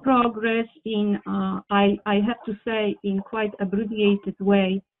track the progress in, I have to say, in quite abbreviated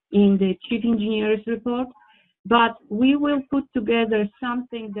way in the Chief Engineer's report, but we will put together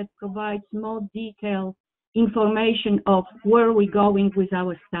something that provides more detailed information of where we're going with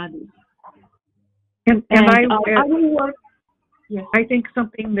our studies. And I will work. Yes. I think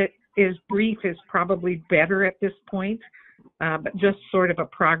something that is brief is probably better at this point, but just sort of a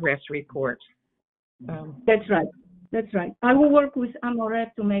progress report. That's right. That's right. I will work with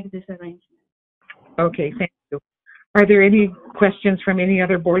Amoret to make this arrangement. Okay, thank you. Are there any questions from any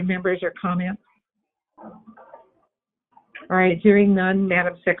other board members or comments? All right, hearing none,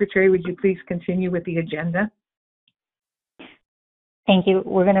 Madam Secretary, would you please continue with the agenda? Thank you.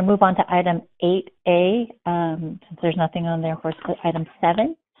 We're going to move on to item 8A, since there's nothing on there for item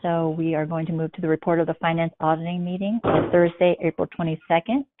 7. So we are going to move to the report of the Finance Auditing Meeting on Thursday, April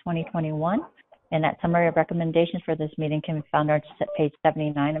 22nd, 2021. And that summary of recommendations for this meeting can be found on page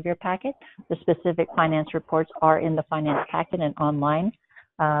 79 of your packet. The specific finance reports are in the finance packet and online.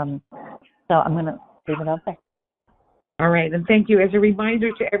 So I'm going to leave it up there. All right, and thank you. As a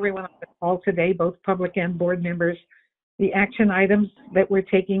reminder to everyone on the call today, both public and board members, the action items that we're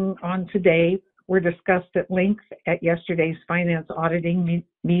taking on today were discussed at length at yesterday's finance auditing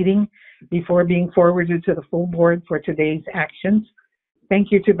meeting before being forwarded to the full board for today's actions.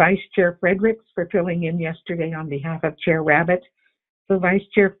 Thank you to Vice Chair Fredericks for filling in yesterday on behalf of Chair Rabbit. So Vice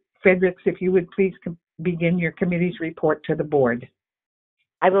Chair Fredericks, if you would please begin your committee's report to the board.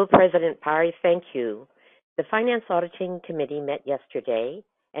 I will, President Parry. Thank you. The Finance Auditing Committee met yesterday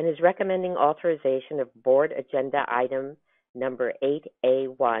and is recommending authorization of board agenda item number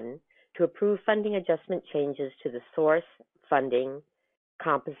 8A1 to approve funding adjustment changes to the source funding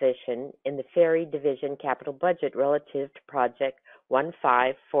composition in the Ferry Division capital budget relative to Project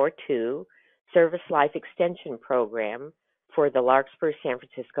 1542 Service Life Extension Program for the Larkspur, San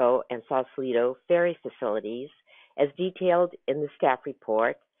Francisco, and Sausalito ferry facilities, as detailed in the staff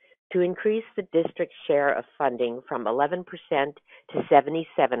report, to increase the district's share of funding from 11% to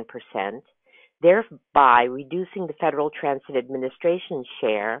 77%, thereby reducing the Federal Transit Administration's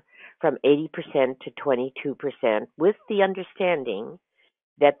share from 80% to 22%, with the understanding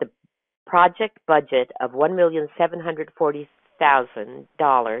that the project budget of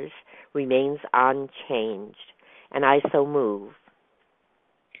 $1,740,000 remains unchanged. And I so move.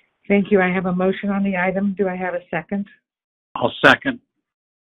 Thank you. I have a motion on the item. Do I have a second? I'll second.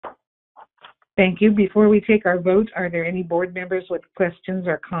 Thank you. Before we take our vote, are there any board members with questions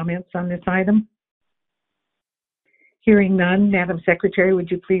or comments on this item? Hearing none, Madam Secretary, would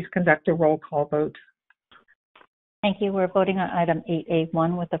you please conduct a roll call vote? Thank you. We're voting on item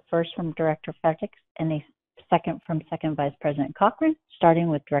 8A1 with a first from Director Fredericks and a second from Second Vice President Cochran, starting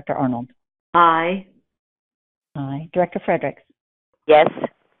with Director Arnold. Aye. Aye. Director Fredericks. Yes.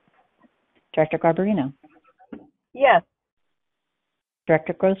 Director Garbarino. Yes.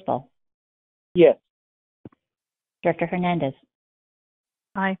 Director Grosval. Yes. Director Hernandez.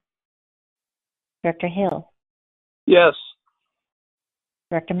 Aye. Director Hill. Yes.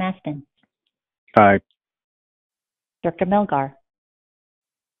 Director Maston. Aye. Director Melgar.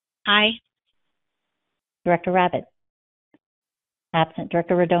 Aye. Director Rabbit. Absent.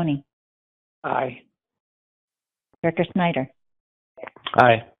 Director Rodoni. Aye. Director Snyder.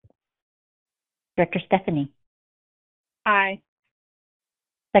 Aye. Director Stephanie. Aye.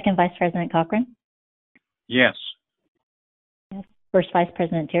 Second Vice President Cochran. Yes. First Vice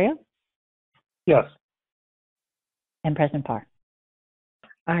President Theriault. Yes. And President Parr.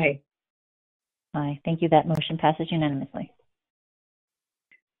 Aye. Aye. Thank you. That motion passes unanimously.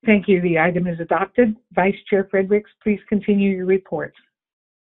 Thank you. The item is adopted. Vice Chair Fredericks, please continue your report.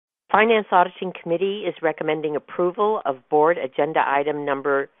 Finance Auditing Committee is recommending approval of board agenda item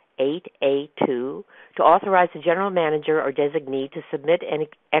number 8A2 to authorize the general manager or designee to submit and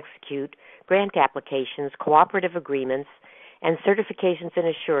execute grant applications, cooperative agreements, and certifications and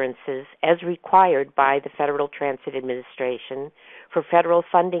assurances as required by the Federal Transit Administration for federal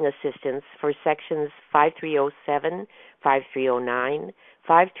funding assistance for sections 5307, 5309,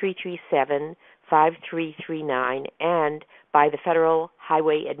 5337, 5339, and by the Federal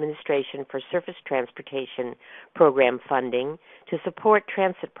Highway Administration for Surface Transportation Program funding to support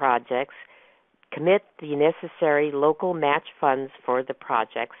transit projects, commit the necessary local match funds for the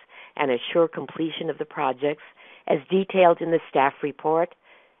projects, and assure completion of the projects as detailed in the staff report,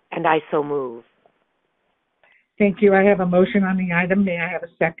 and I so move. Thank you. I have a motion on the item. May I have a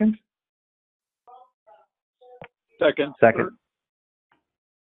second? Second. Second.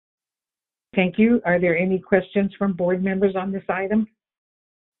 Thank you. Are there any questions from board members on this item?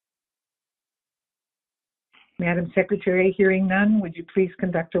 Madam Secretary, hearing none, would you please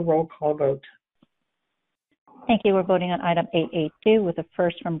conduct a roll call vote? Thank you. We're voting on item 8A2 with a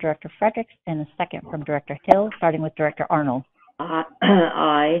first from Director Fredericks and a second from Director Hill, starting with Director Arnold.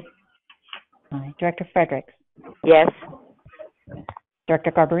 Aye. Aye. Director Fredericks. Yes.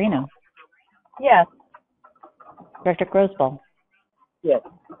 Director Garbarino. Yes. Director Grosval. Yes.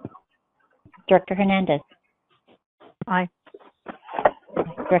 Director Hernandez. Aye.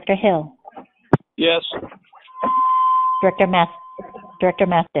 Director Hill. Yes. Director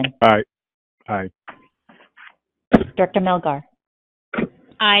Maston. Aye. Aye. Director Melgar.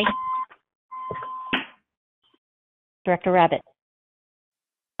 Aye. Director Rabbit.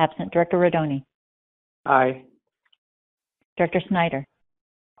 Absent. Director Rodoni. Aye. Director Snyder.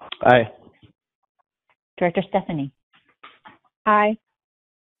 Aye. Director Stephanie. Aye.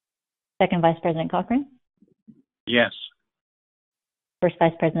 Second Vice President Cochran. Yes. First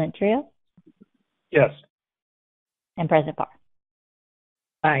Vice President Theriault. Yes. And President Parr.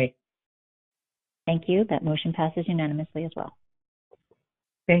 Aye. Thank you. That motion passes unanimously as well.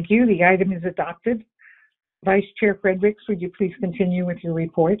 Thank you. The item is adopted. Vice Chair Fredericks, would you please continue with your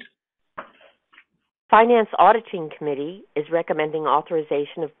report? Finance Auditing Committee is recommending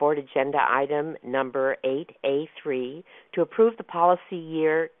authorization of Board Agenda Item Number 8A3 to approve the policy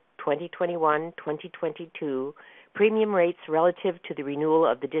year 2021-2022 premium rates relative to the renewal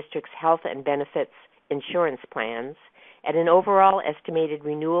of the district's health and benefits insurance plans at an overall estimated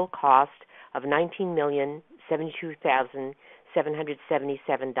renewal cost of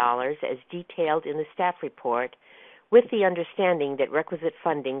 $19,072,777 as detailed in the staff report, with the understanding that requisite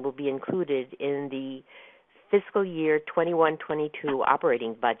funding will be included in the fiscal year 21-22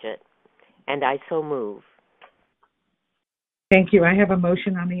 operating budget. And I so move. Thank you. I have a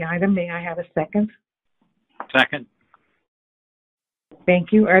motion on the item. May I have a second? Second.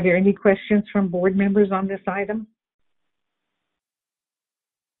 Thank you. Are there any questions from board members on this item?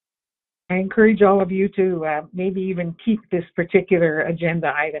 I encourage all of you to maybe even keep this particular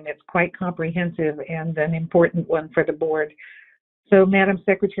agenda item. It's quite comprehensive and an important one for the board. So, Madam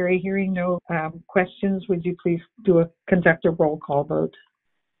Secretary, hearing no questions, would you please conduct a roll call vote?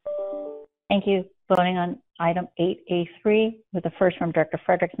 Thank you. Voting on item 8A3 with the first from Director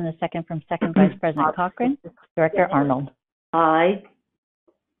Fredericks and the second from Second Vice President Cochran. Director Arnold. Aye.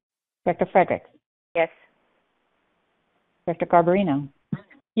 Director Fredericks. Yes. Director Garbarino.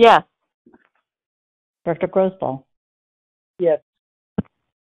 Yes. Director Grosboll. Yes.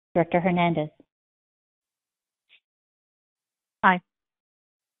 Director Hernandez. Aye.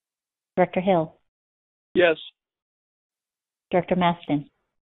 Director Hill. Yes. Director Maston.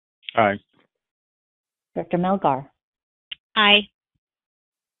 Aye. Director Melgar. Aye.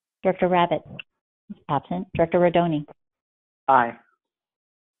 Director Rabbit. Absent. Director Rodoni. Aye.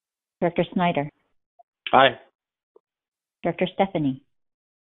 Director Snyder. Aye. Director Stephanie.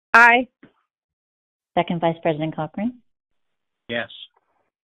 Aye. Second Vice President Cochran. Yes.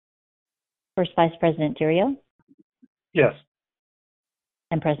 First Vice President Tirio. Yes.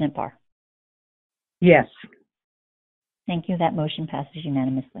 And President Parr. Yes. Thank you. That motion passes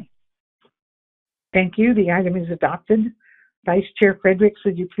unanimously. Thank you. The item is adopted. Vice Chair Fredericks,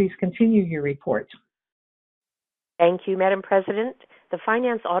 would you please continue your report? Thank you, Madam President. The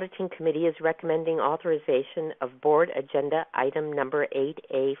Finance Auditing Committee is recommending authorization of Board Agenda Item Number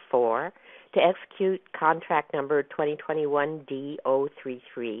 8A4 to execute Contract Number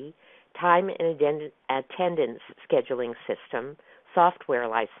 2021-D033, Time and Attendance Scheduling System, Software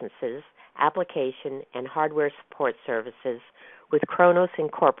Licenses, Application, and Hardware Support Services with Kronos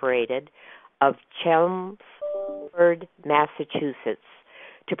Incorporated of Chelmsford, Massachusetts,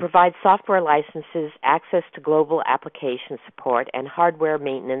 to provide software licenses, access to global application support, and hardware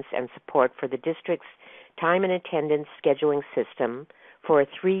maintenance and support for the district's time and attendance scheduling system for a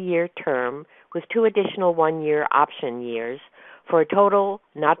 3-year term with 2 additional 1-year option years for a total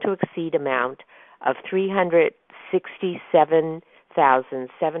not to exceed amount of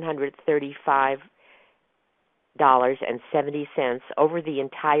 $367,735.70 over the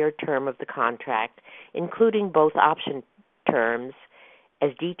entire term of the contract, including both option terms,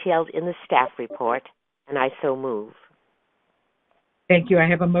 as detailed in the staff report, and I so move. Thank you. I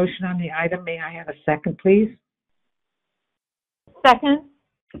have a motion on the item. May I have a second, please? Second.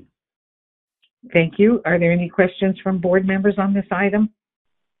 Thank you. Are there any questions from board members on this item?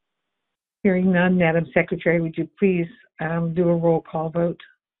 Hearing none, Madam Secretary, would you please do a roll call vote?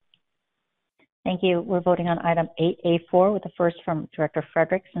 Thank you. We're voting on item 8A4 with the first from Director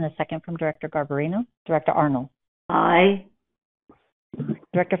Fredericks and the second from Director Garbarino. Director Arnold. Aye.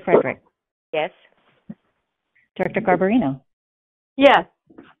 Director Fredericks. Yes. Director Garbarino. Yes.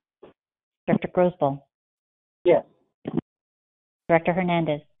 Director Grosboll. Yes. Director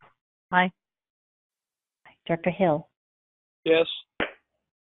Hernandez. Aye. Director Hill. Yes.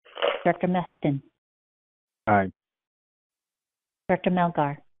 Director Meston. Aye. Director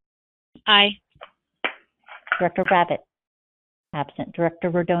Melgar. Aye. Director Rabbit. Absent. Director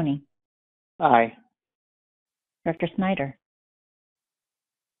Rodoni. Aye. Director Snyder.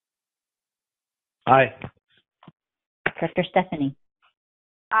 Aye. Director Stephanie.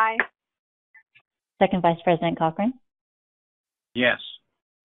 Aye. Second Vice President Cochran. Yes.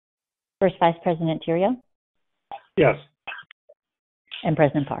 First Vice President Tirio. Yes. And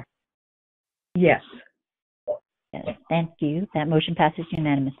President Parr. Yes. Yes. Thank you. That motion passes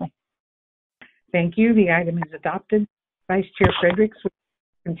unanimously. Thank you. The item is adopted. Vice Chair Fredericks,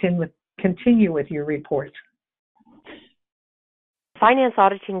 continue with your report. Finance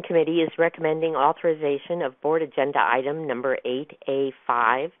Auditing Committee is recommending authorization of Board Agenda Item Number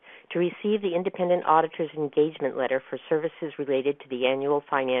 8A5 to receive the Independent Auditor's Engagement Letter for services related to the annual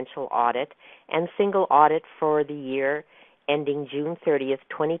financial audit and single audit for the year ending June 30th,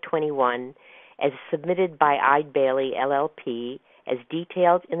 2021, as submitted by Eide Bailly, LLP, as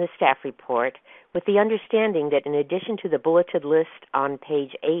detailed in the staff report, with the understanding that in addition to the bulleted list on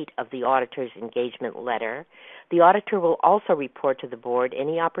page 8 of the auditor's engagement letter, the auditor will also report to the board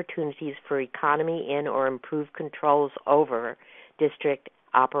any opportunities for economy in or improved controls over district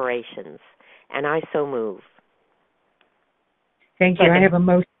operations. And I so move. Thank you. I have a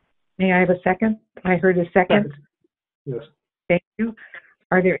motion. May I have a second? I heard a second. Yes. Thank you.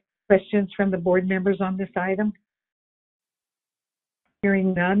 Are there questions from the board members on this item?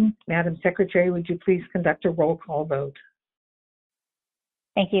 Hearing none, Madam Secretary, would you please conduct a roll call vote?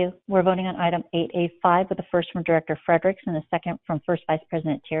 Thank you. We're voting on item 8A5 with the first from Director Fredericks and the second from First Vice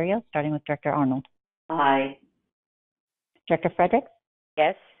President Theriault, starting with Director Arnold. Aye. Director Fredericks?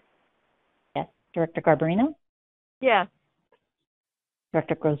 Yes. Yes. Director Garbarino? Yes.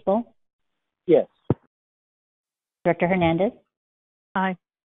 Director Grosboll? Yes. Director Hernandez? Aye.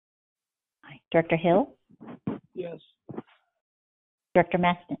 Aye. Director Hill? Yes. Director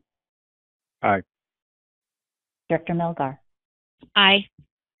Maston? Aye. Director Melgar? Aye.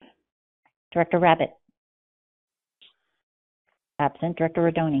 Director Rabbit? Absent. Director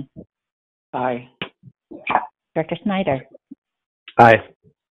Rodoni? Aye. Director Snyder? Aye.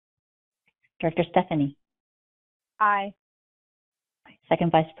 Director Stephanie? Aye.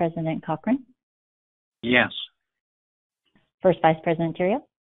 Second Vice President Cochran? Yes. First Vice President Theriault?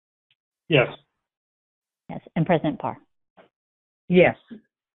 Yes. Yes. And President Parr? Yes.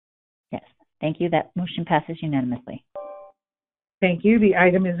 Yes. Thank you. That motion passes unanimously. Thank you. The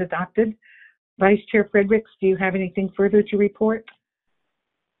item is adopted. Vice Chair Fredericks, do you have anything further to report?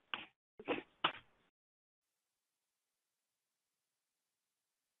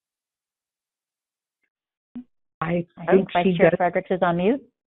 I think Vice Chair Fredericks is on mute.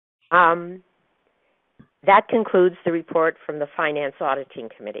 That concludes the report from the Finance Auditing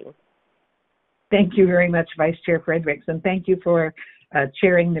Committee. Thank you very much, Vice Chair Fredericks, and thank you for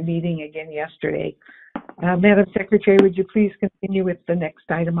chairing the meeting again yesterday. Madam Secretary, would you please continue with the next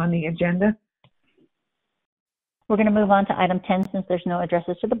item on the agenda? We're going to move on to item 10 since there's no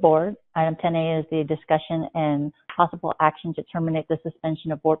addresses to the board. Item 10A is the discussion and possible action to terminate the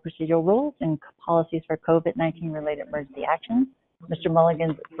suspension of board procedural rules and policies for COVID-19 related emergency actions. Mr.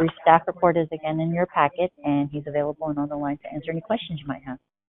 Mulligan's brief staff report is again in your packet, and he's available and on the line to answer any questions you might have.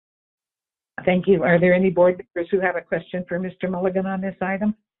 Thank you. Are there any board members who have a question for Mr. Mulligan on this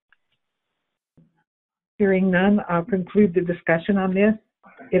item? Hearing none, I'll conclude the discussion on this.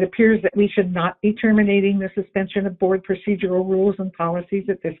 It appears that we should not be terminating the suspension of board procedural rules and policies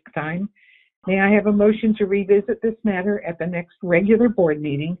at this time. May I have a motion to revisit this matter at the next regular board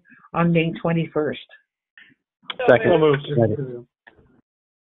meeting on May 21st? Second.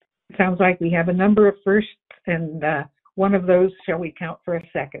 Sounds like we have a number of firsts, and one of those, shall we count for a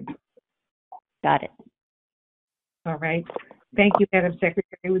second? Got it. All right. Thank you, Madam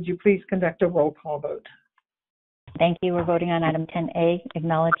Secretary. Would you please conduct a roll call vote? Thank you. We're voting on item 10A,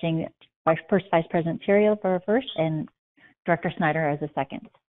 acknowledging First Vice President Theriault for a first and Director Snyder as a second.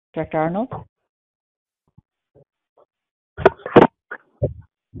 Director Arnold?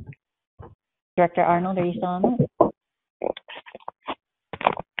 Director Arnold, are you still on it?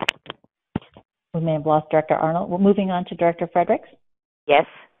 We may have lost Director Arnold. We're moving on to Director Fredericks. Yes.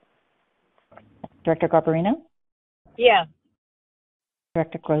 Director Garbarino? Yes.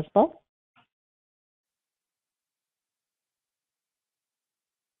 Director Grosboll?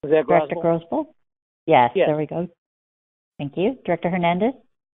 Is that Director Grosboll? Yes, Yes. there we go. Thank you. Director Hernandez?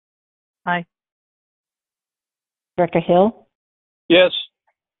 Aye. Director Hill? Yes.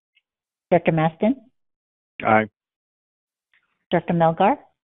 Director Maston? Aye. Director Melgar?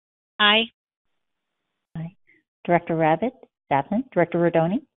 Aye. Aye. Director Rabbit? Absent. Director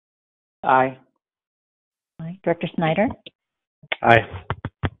Rodoni? Aye. Aye. Director Snyder? Aye.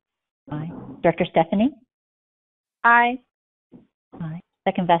 Aye. Director Stephanie? Aye. Aye.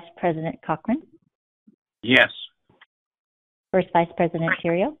 Second Vice President Cochran? Yes. First Vice President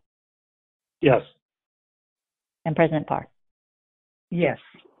Theriault? Yes. And President Parr? Yes.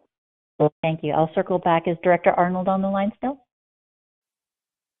 Thank you. I'll circle back. Is Director Arnold on the line still?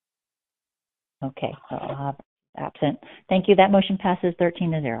 Okay, so I'll have absent. Thank you. That motion passes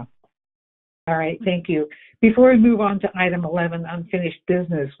 13-0. All right, thank you. Before we move on to item 11, unfinished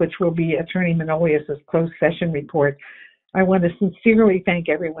business, which will be Attorney Manolius' closed session report, I want to sincerely thank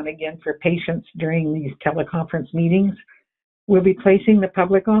everyone again for patience during these teleconference meetings. We'll be placing the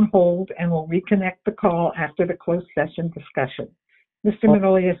public on hold and will reconnect the call after the closed session discussion. Mr.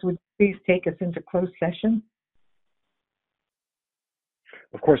 Manolius, would you please take us into closed session?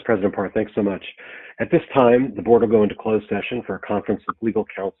 Of course, President Parr, thanks so much. At this time, the board will go into closed session for a conference with legal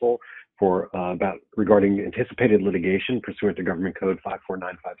counsel regarding anticipated litigation pursuant to Government Code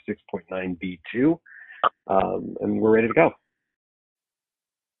 54956.9B2, and we're ready to go.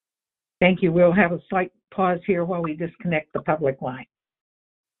 Thank you. We'll have a slight pause here while we disconnect the public line.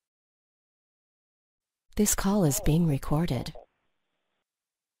 This call is being recorded.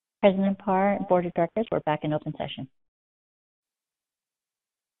 President Parr, Board of Directors, we're back in open session.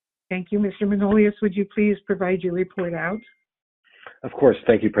 Thank you. Mr. Manolius, would you please provide your report out? Of course.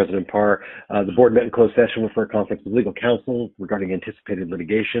 Thank you, President Parr. The board met in closed session for a conference with legal counsel regarding anticipated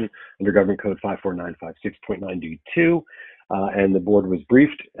litigation under Government Code 54956.9D2, and the board was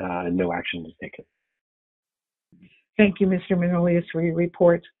briefed and no action was taken. Thank you, Mr. Manolius, for your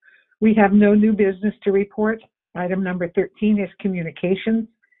report. We have no new business to report. Item number 13 is communications.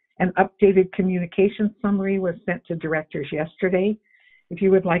 An updated communication summary was sent to directors yesterday. If you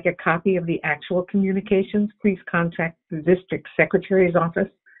would like a copy of the actual communications, please contact the district secretary's office.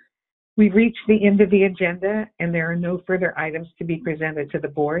 We've reached the end of the agenda and there are no further items to be presented to the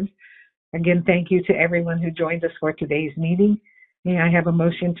board. Again, thank you to everyone who joined us for today's meeting. May I have a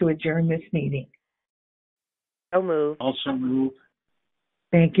motion to adjourn this meeting? So moved. Also moved.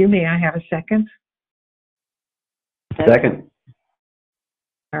 Thank you. May I have a second? Second.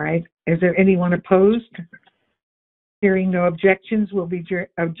 All right. Is there anyone opposed? Hearing no objections, we'll be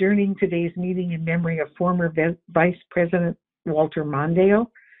adjourning today's meeting in memory of former Vice President Walter Mondale.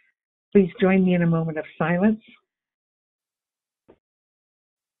 Please join me in a moment of silence.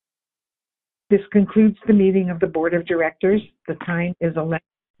 This concludes the meeting of the Board of Directors. The time is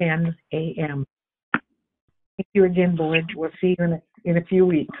 11:10 a.m. Thank you again, Board. We'll see you in a few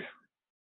weeks.